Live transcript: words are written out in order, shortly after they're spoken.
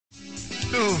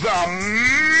to the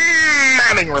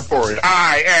Manning Report.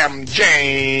 I am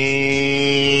James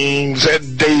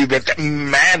David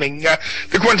Manning,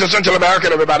 the quintessential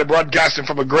American, everybody, broadcasting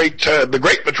from the great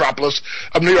metropolis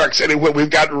of New York City, where we've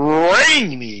got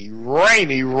rainy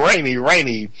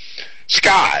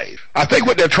sky. I think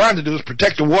what they're trying to do is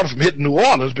protect the water from hitting New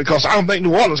Orleans, because I don't think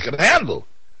New Orleans can handle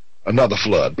another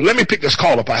flood. But let me pick this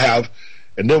call up I have,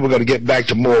 and then we're going to get back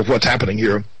to more of what's happening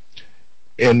here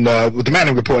with the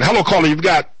Manning Report. Hello, caller. You've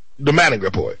got the Manning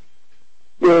Report.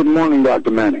 Good morning, Dr.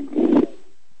 Manning.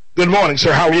 Good morning,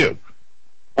 sir. How are you?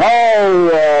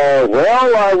 Oh,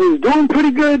 well, I was doing pretty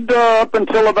good up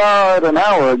until about an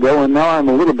hour ago, and now I'm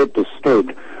a little bit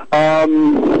disturbed.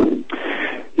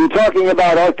 You're talking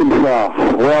about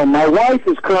Arkansas. Well, my wife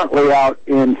is currently out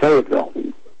in Fayetteville,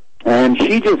 and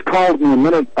she just called me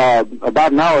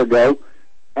about an hour ago,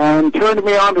 and turned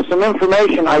me on to some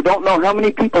information. I don't know how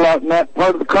many people out in that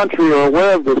part of the country are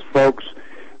aware of this, folks,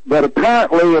 but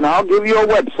apparently, and I'll give you a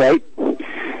website,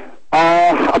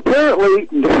 apparently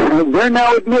they're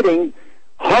now admitting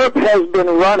HAARP has been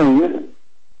running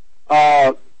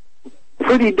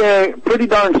pretty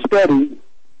darn steady,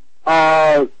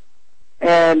 and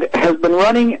has been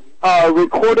running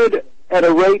recorded at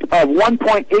a rate of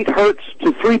 1.8 hertz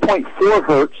to 3.4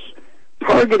 hertz,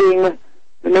 targeting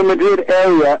the New Madrid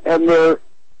area, and this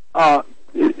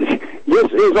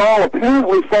is all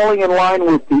apparently falling in line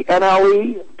with the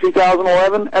NLE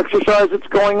 2011 exercise that's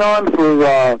going on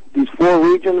for these 4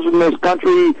 regions in this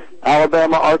country: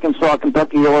 Alabama, Arkansas,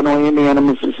 Kentucky, Illinois, Indiana,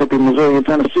 Mississippi, Missouri, and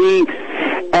Tennessee.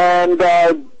 And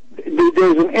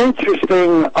there's an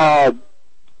interesting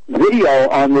video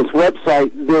on this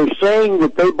website. They're saying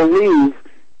that they believe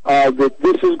that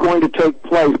this is going to take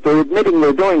place. They're admitting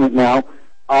they're doing it now.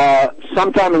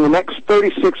 Sometime in the next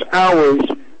 36 hours,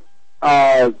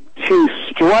 to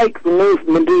strike the New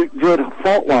Madrid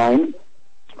fault line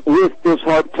with this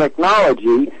HAARP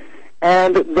technology.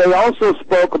 And they also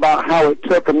spoke about how it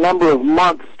took a number of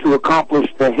months to accomplish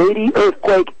the Haiti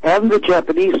earthquake and the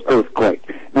Japanese earthquake.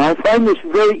 Now, I find this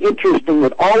very interesting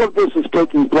that all of this is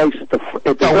taking place at the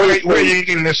where are you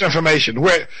getting this information?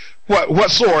 What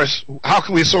source? How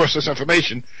can we source this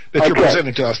information that you're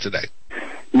presenting to us today?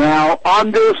 Now,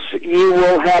 on this, you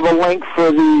will have a link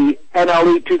for the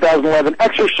NLE 2011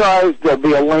 exercise. There'll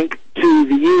be a link to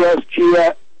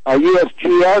the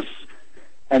USGS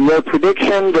and their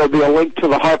prediction. There'll be a link to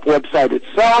the HAARP website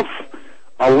itself,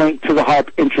 a link to the HAARP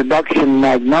introduction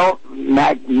magnometer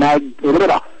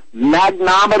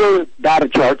data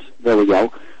charts. There we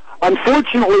go.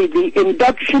 Unfortunately, the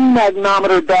induction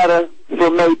magnometer data for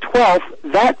May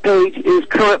 12th, that page is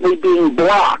currently being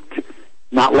blocked,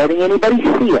 not letting anybody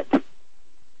see it.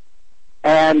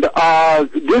 And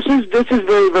this is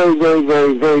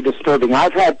very disturbing.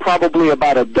 I've had probably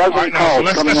about a dozen calls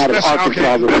coming out of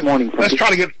Arkansas this morning. Let's try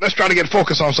to get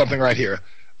focused on something right here.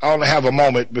 I only have a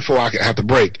moment before I have to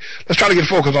break. Let's try to get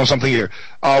focused on something here.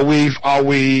 We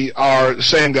are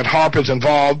saying that HAARP is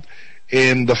involved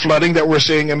in the flooding that we're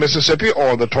seeing in Mississippi,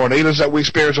 or the tornadoes that we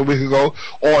experienced a week ago,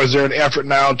 or is there an effort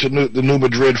now to the New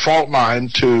Madrid fault line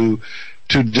to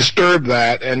disturb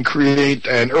that and create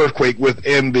an earthquake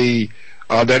within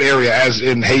that area, as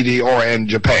in Haiti or in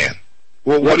Japan?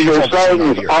 Well, what are you saying on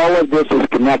is here? all of this is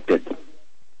connected.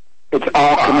 It's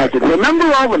all connected. Right.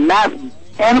 Remember all the mass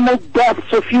animal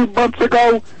deaths a few months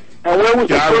ago? And where was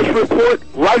the first report?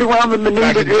 Right around the New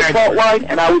Madrid fault line.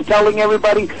 And I was telling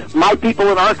everybody, my people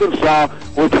in Arkansas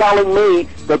were telling me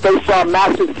that they saw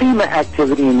massive FEMA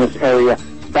activity in this area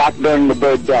back during the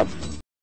bird deaths.